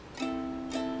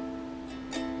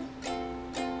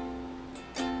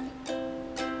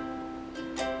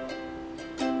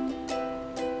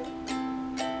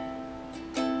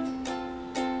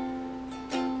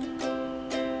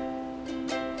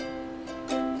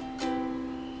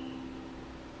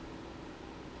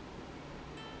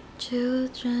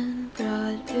Children,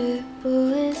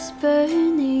 broadripple is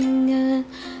burning, and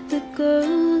the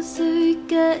girls are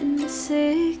getting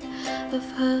sick of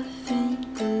huffing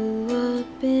glue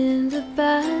up in the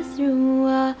bathroom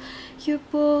while your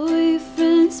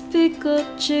boyfriends pick up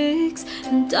chicks.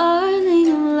 And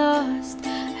darling, I'm lost.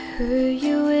 I heard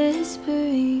you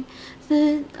whispering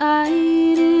the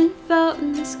night in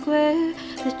Fountain Square.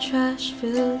 The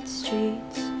trash-filled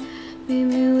streets made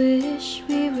me wish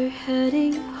we were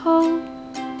heading home.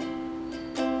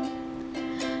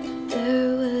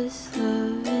 There was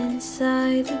love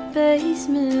inside the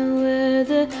basement where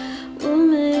the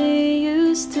woman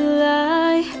used to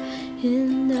lie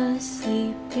in a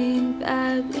sleeping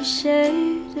bag we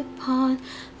shared upon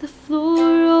the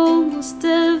floor almost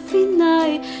every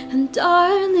night. And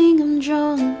darling, I'm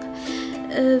drunk.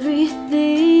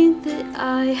 Everything that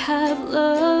I have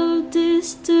loved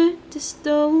is turned to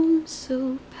stone.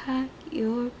 So pack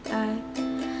your bag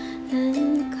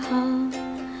and come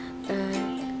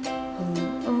back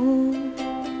home.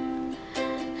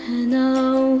 And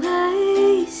I'll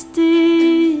waste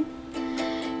it.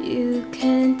 You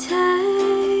can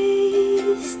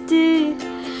taste it.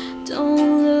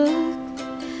 Don't look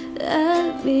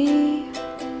at me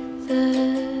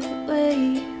that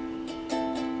way,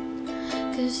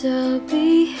 'cause I'll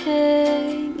be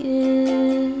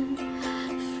hanging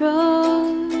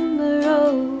from a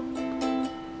rope,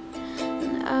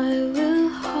 and I will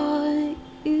haunt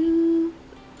you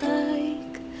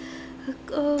like a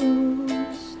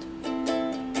ghost.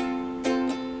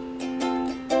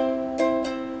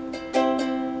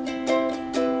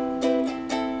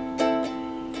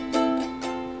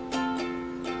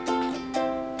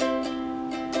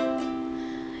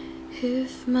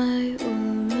 If my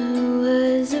woman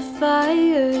was a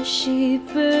fire, she'd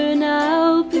burn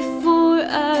out before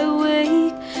I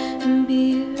wake and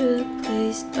be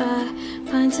replaced by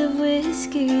pints of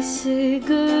whiskey,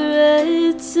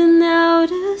 cigarettes, and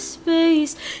outer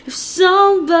space. If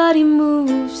somebody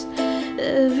moves,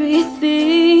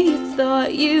 everything you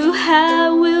thought you had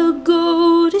will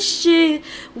go to shit.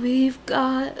 We've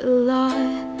got a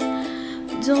lot,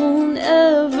 don't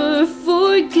ever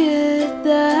forget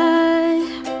that.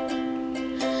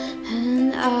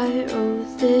 And I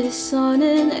wrote this on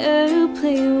an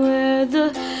airplane where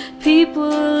the people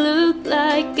look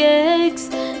like eggs.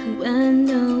 And when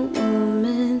the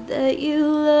woman that you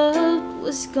loved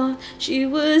was gone, she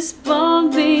was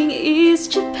bombing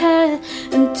East Japan.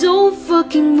 And don't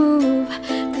fucking move,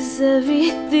 'cause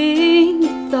everything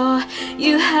you thought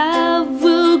you have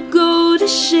will go to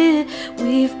shit.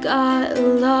 We've got a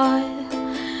lot,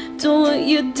 don't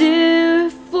you dare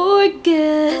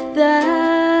forget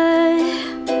that.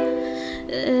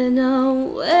 And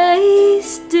I'm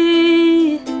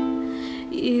wasted,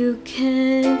 you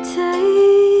can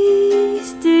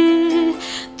taste it.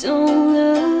 Don't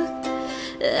look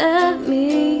at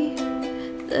me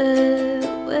that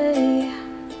way,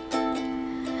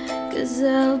 'cause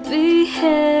I'll be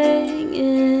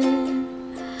hanging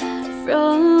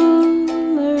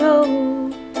from a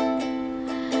rope,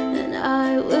 and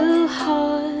I will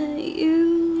haunt you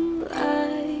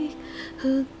like a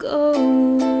ghost.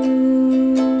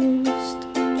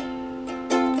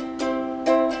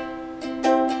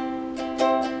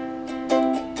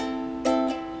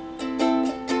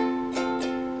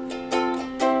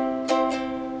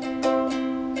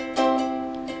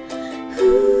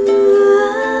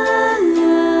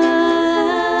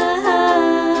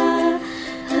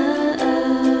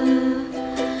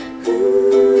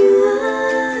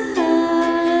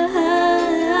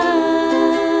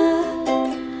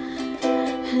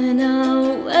 And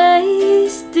I'm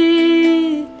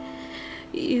wasted,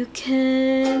 you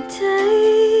can't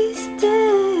taste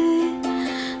it.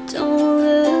 Don't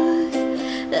look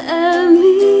at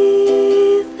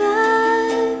me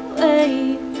that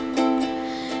way,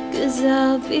 'cause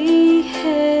I'll be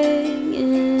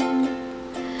hanging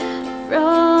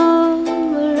from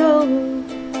a rope,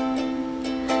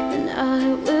 and I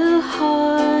will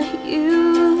haunt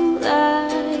you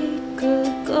like a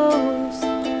ghost.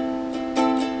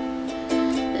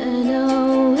 And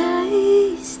I'll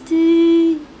waste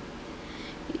it,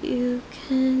 you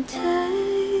can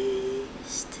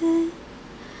taste it.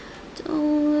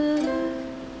 Don't look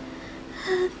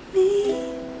at me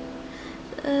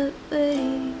that way,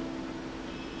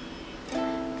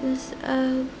 'cause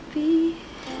I'll be